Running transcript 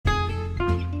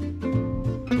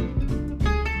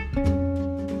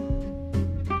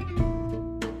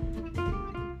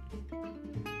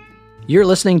You're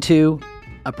listening to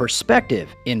A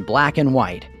Perspective in Black and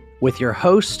White with your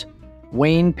host,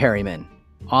 Wayne Perryman,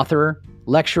 author,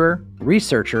 lecturer,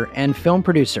 researcher, and film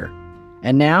producer.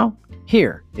 And now,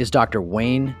 here is Dr.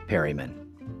 Wayne Perryman.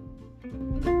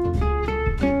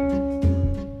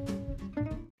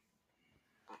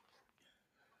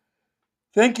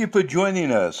 Thank you for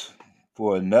joining us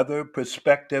for another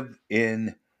Perspective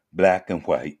in Black and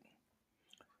White.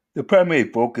 The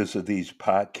primary focus of these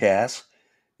podcasts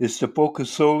is to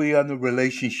focus solely on the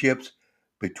relationships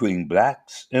between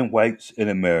blacks and whites in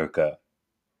America.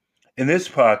 In this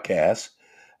podcast,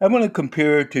 I want to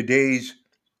compare today's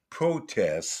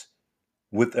protests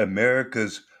with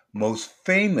America's most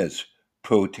famous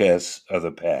protests of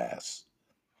the past.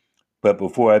 But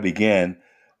before I begin,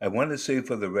 I want to say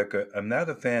for the record, I'm not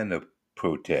a fan of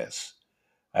protests.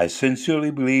 I sincerely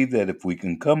believe that if we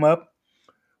can come up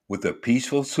with a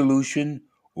peaceful solution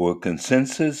or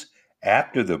consensus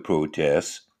after the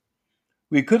protests,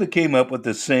 we could have came up with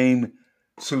the same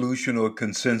solution or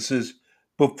consensus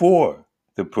before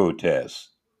the protests.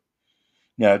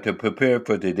 Now, to prepare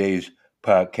for today's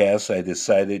podcast, I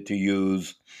decided to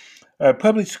use our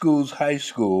public schools high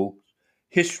school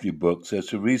history books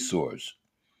as a resource.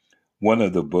 One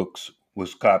of the books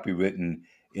was copywritten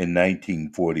in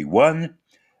 1941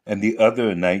 and the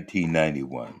other in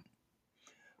 1991.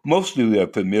 Most of you are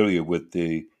familiar with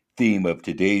the theme of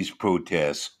today's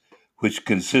protests, which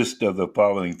consists of the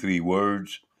following three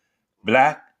words: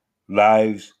 Black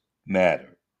Lives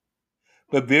Matter.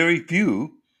 But very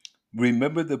few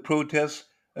remember the protests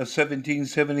of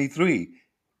 1773.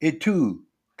 It too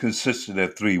consisted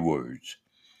of three words: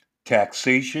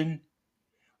 taxation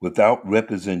without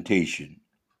representation.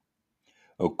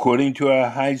 According to our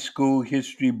high school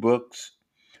history books,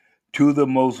 two of the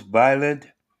most violent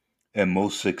and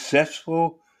most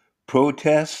successful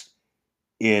protests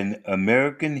in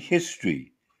American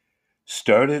history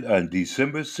started on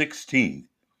December 16,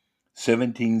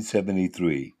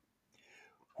 1773,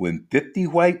 when 50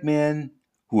 white men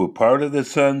who were part of the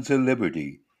Sons of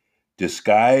Liberty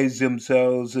disguised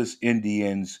themselves as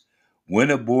Indians,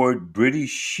 went aboard British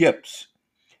ships,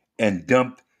 and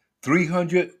dumped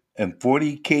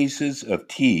 340 cases of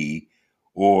tea,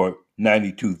 or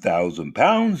 92,000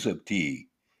 pounds of tea,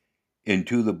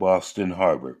 into the Boston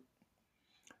harbor.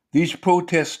 These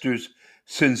protesters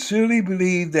sincerely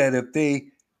believed that if they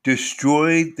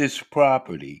destroyed this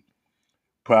property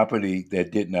that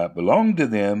did not belong to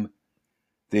them,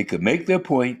 they could make their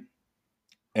point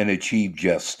and achieve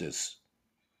justice.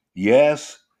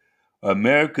 Yes,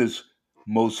 America's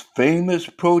most famous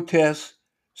protest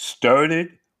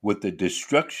started with the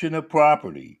destruction of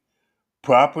property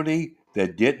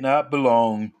that did not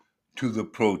belong to the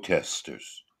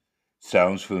protesters.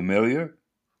 Sounds familiar?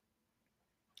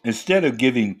 Instead of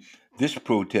giving this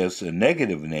protest a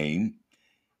negative name,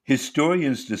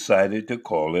 historians decided to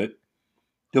call it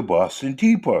the Boston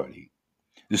Tea Party.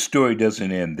 The story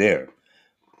doesn't end there.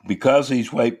 Because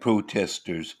these white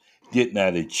protesters did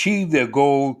not achieve their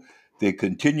goal, they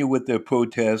continued with their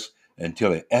protests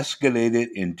until it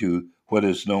escalated into what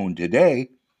is known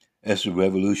today as the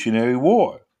Revolutionary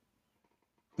War.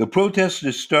 The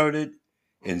protesters started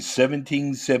in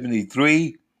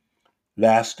 1773,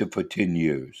 lasted for 10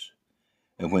 years.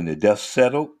 And when the dust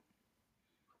settled,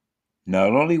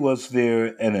 not only was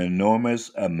there an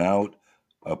enormous amount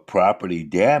of property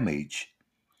damage,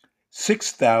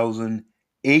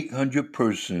 6,800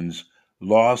 persons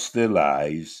lost their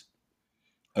lives,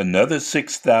 another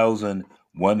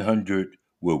 6,100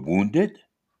 were wounded,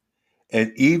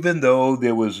 and even though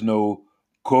there was no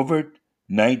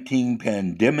COVID-19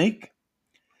 pandemic,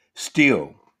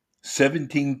 still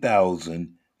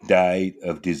 17,000 died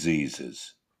of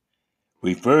diseases.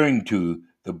 Referring to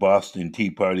the Boston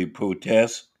Tea Party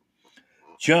protests,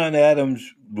 John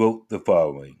Adams wrote the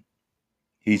following.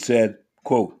 He said,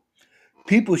 quote,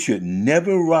 "People should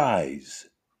never rise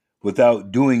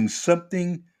without doing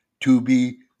something to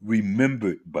be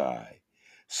remembered by,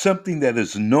 something that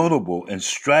is notable and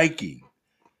striking.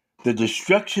 The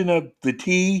destruction of the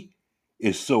tea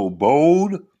is so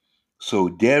bold, so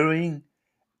daring,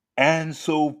 and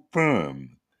so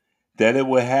firm that it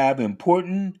will have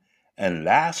important and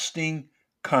lasting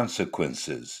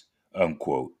consequences,"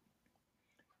 unquote.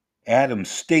 Adams'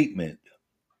 statement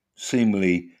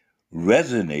seemingly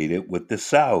resonated with the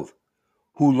South,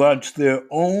 who launched their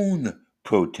own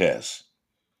protest,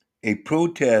 a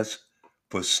protest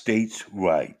for states'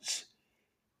 rights.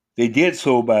 They did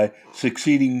so by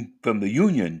seceding from the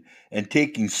Union and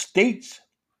taking states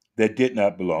that did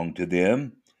not belong to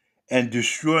them and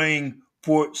destroying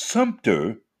Fort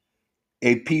Sumter,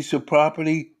 a piece of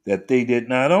property that they did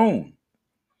not own.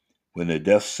 When the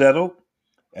dust settled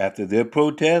after their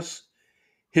protests,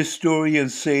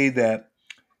 historians say that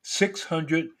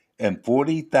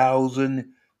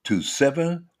 640,000 to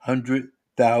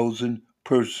 700,000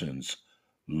 persons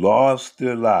lost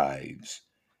their lives,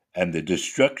 and the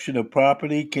destruction of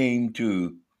property came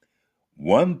to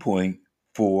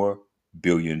 $1.4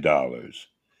 billion.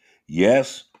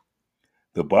 Yes,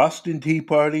 the Boston Tea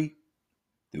Party,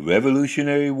 the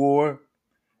Revolutionary War,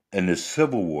 and the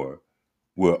Civil War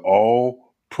were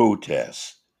all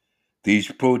protests.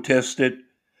 These protests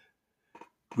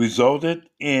resulted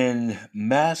in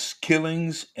mass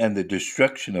killings and the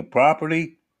destruction of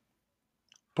property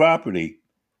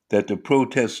that the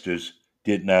protesters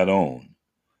did not own.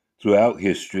 Throughout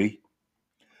history,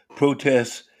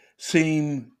 protests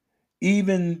seem,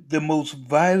 even the most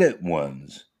violent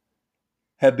ones,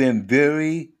 have been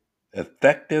very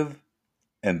effective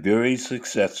and very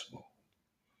successful.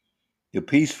 The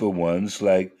peaceful ones,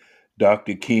 like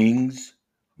Dr. King's,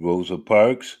 Rosa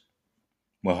Parks,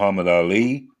 Muhammad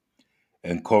Ali,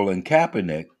 and Colin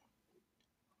Kaepernick,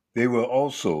 they were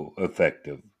also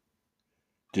effective.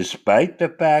 Despite the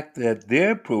fact that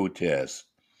their protests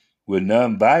were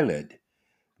nonviolent,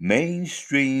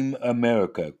 mainstream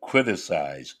America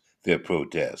criticized their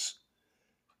protests.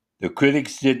 The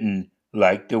critics didn't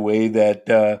like the way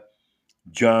that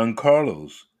John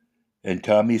Carlos and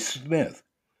Tommy Smith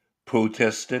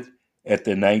protested at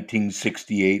the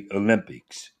 1968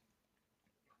 Olympics.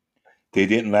 They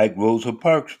didn't like Rosa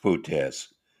Parks'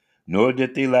 protests, nor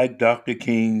did they like Dr.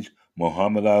 King's,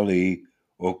 Muhammad Ali,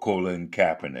 or Colin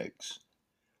Kaepernick's.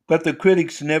 But the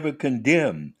critics never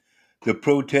condemned the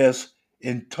protests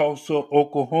in Tulsa,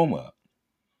 Oklahoma,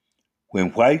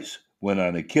 when whites went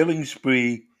on a killing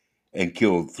spree and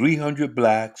killed 300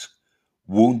 blacks,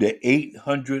 wounded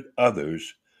 800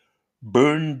 others,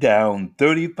 burned down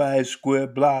 35 square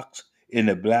blocks in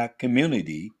the black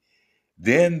community.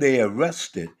 Then they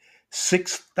arrested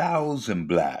 6,000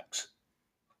 blacks,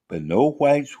 but no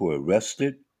whites were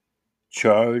arrested,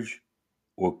 charged,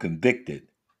 or convicted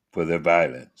for their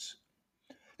violence.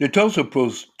 The Tulsa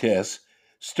protests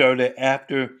started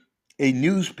after a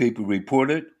newspaper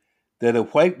reported that a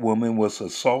white woman was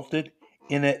assaulted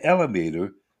in an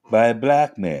elevator by a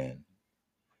black man.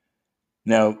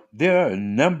 Now, there are a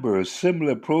number of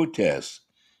similar protests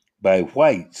by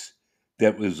whites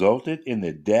that resulted in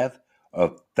the death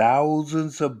of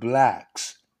thousands of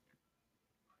blacks.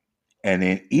 And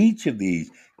in each of these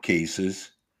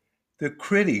cases, the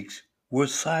critics were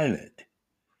silent.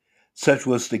 Such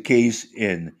was the case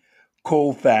in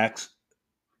Colfax,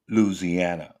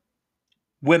 Louisiana,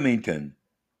 Wilmington,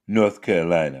 North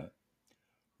Carolina,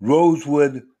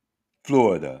 Rosewood,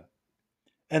 Florida,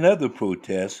 and other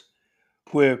protests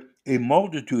where a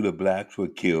multitude of blacks were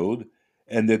killed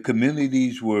and their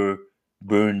communities were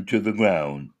burned to the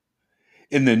ground.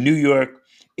 In the New York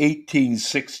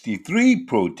 1863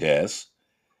 protests,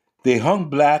 they hung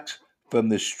blacks from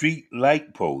the street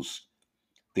light posts.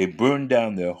 They burned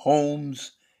down their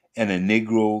homes and a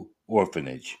Negro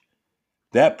orphanage.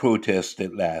 That protest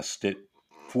that lasted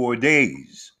 4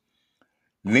 days.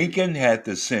 Lincoln had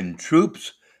to send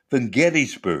troops from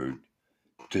Gettysburg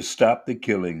to stop the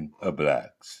killing of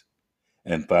blacks.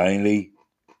 And finally,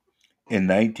 in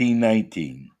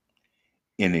 1919,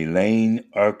 in Elaine,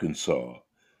 Arkansas,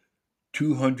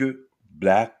 200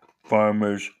 black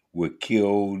farmers were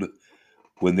killed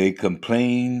when they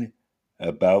complained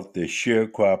about the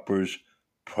sharecroppers'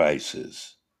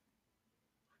 prices.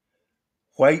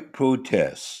 White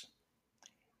protests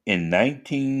in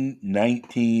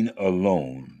 1919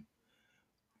 alone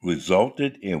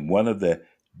resulted in one of the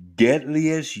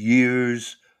deadliest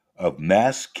years of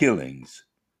mass killings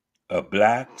of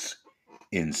blacks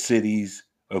in cities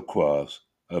across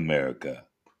America.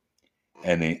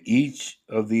 And in each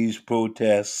of these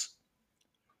protests,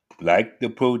 like the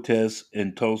protests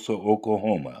in Tulsa,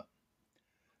 Oklahoma,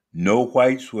 no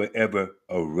whites were ever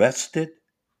arrested,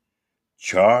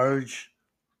 charged,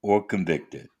 or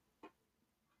convicted.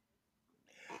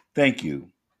 Thank you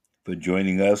for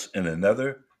joining us in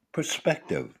another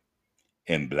perspective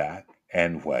in Black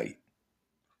and White.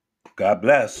 God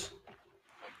bless.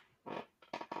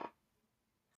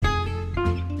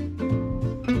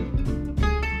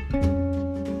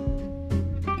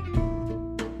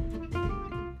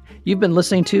 You've been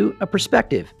listening to A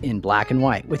Perspective in Black and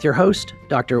White with your host,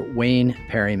 Dr. Wayne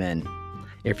Perryman.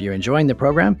 If you're enjoying the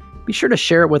program, be sure to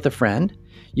share it with a friend.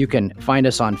 You can find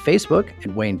us on Facebook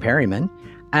at Wayne Perryman,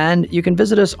 and you can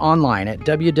visit us online at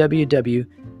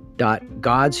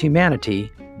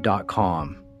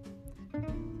www.godshumanity.com.